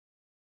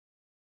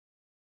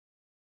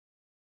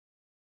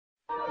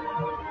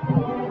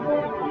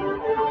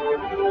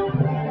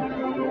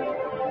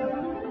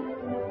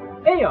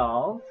Hey,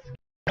 y'all.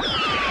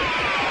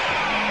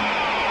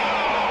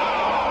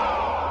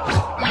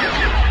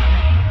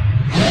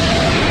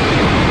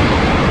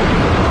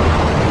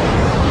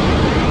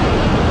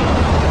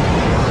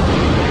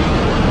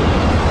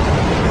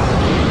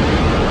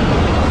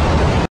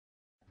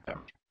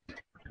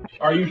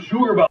 Are you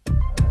sure about?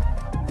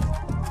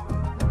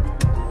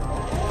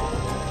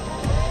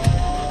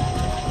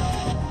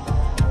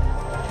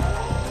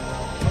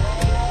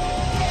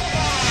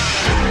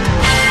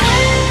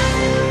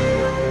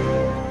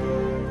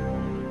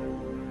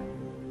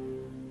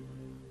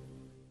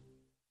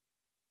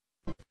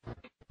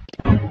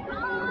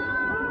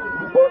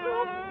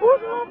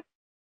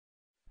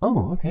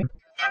 Oh, okay.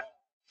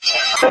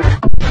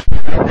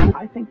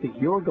 I think that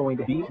you're going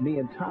to beat me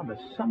and Thomas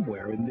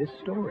somewhere in this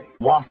story.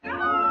 What?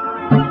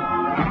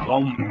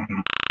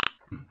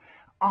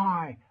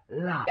 I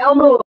love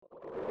Elmo!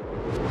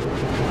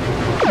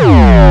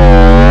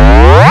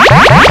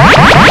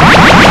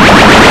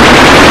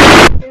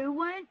 You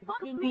weren't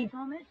fucking me,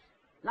 Thomas.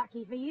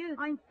 Lucky for you,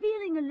 I'm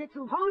feeling a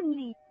little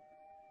lonely.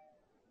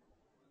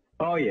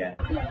 Oh yeah.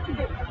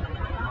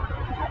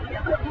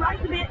 Right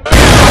a bit.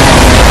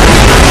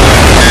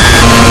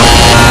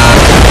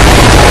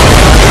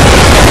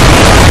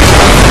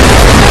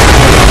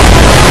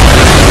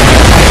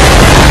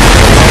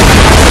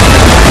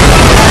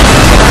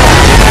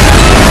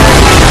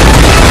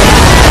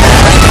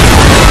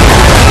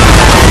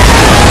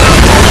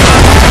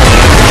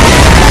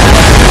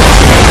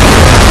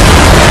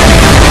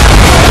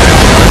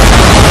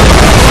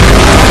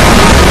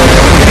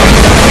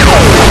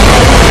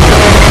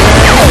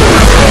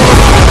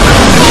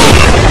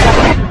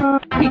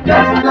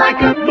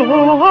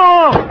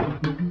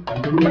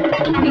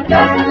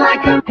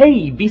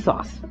 Hey,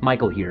 Vsauce.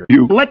 Michael here.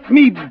 You let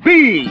me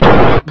be!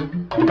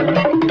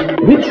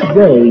 Which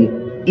way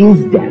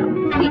is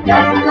down? He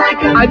doesn't like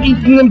him. I've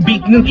eaten them,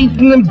 beaten them,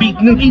 eaten them,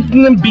 beaten them,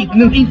 eaten them, beaten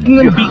them, eaten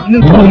them, beaten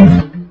them.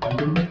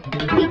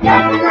 He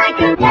doesn't like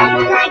him,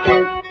 doesn't like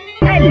him.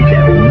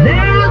 Hello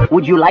there!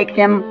 Would you like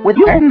them with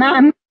her,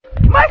 ma'am?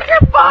 Must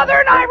your father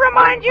and I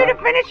remind you to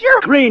finish your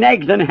Green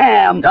eggs and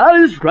ham. That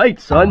is right,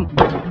 son.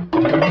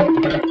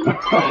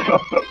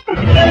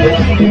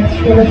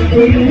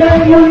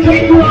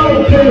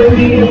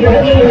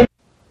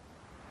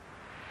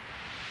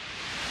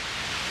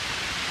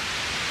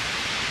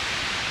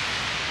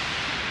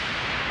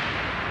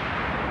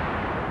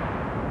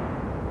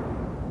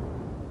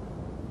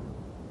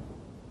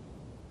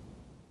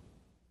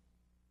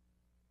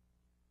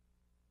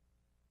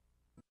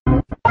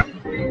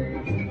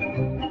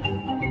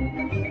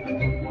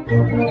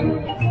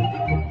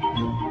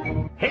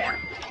 Here,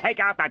 take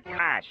out the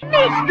trash.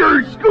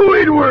 Mr.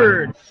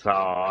 Squidward!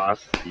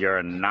 Sauce,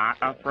 you're not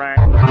afraid?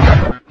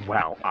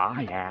 Well,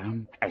 I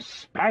am.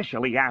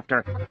 Especially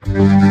after...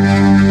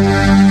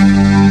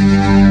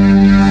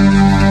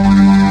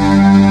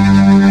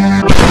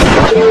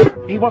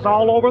 He was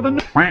all over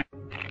the...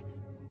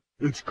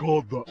 It's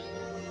called the...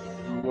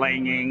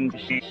 Slinging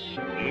shit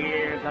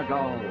years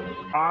ago.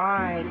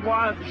 I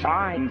was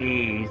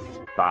Chinese.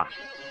 The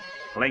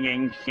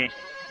slinging shit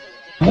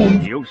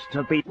used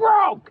to be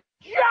broke,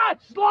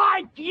 just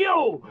like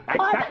you.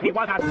 Except he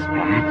was a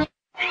splat.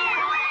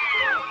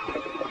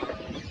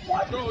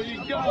 So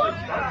you guys...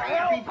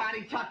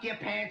 Everybody tuck your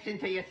pants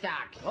into your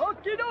socks.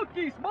 Okie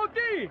dokie,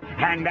 Smokey!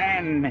 And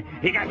then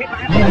he got hit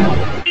by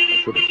a...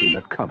 should have seen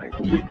that coming.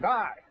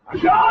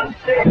 John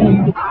C.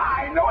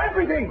 I know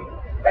everything!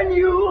 And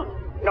you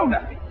know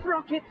nothing.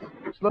 rocket.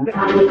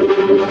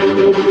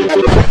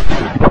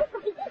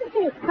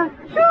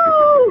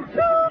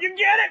 You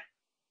get it?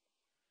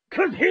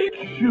 'Cause he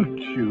shoot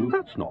you.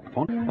 That's not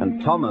fun.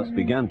 And Thomas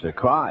began to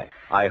cry.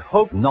 I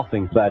hope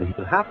nothing bad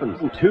happens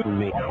to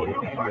me.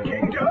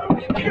 Fucking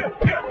ghost.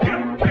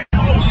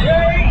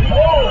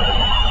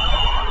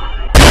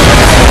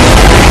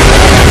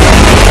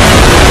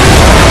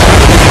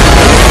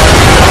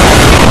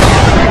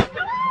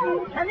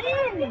 Come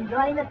in and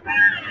join the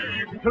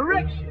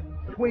Correction,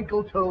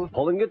 Twinkle Toes.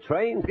 Pulling a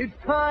train. It's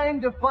time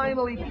to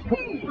finally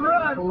see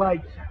the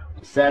lights.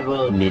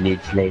 Several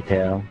minutes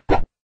later.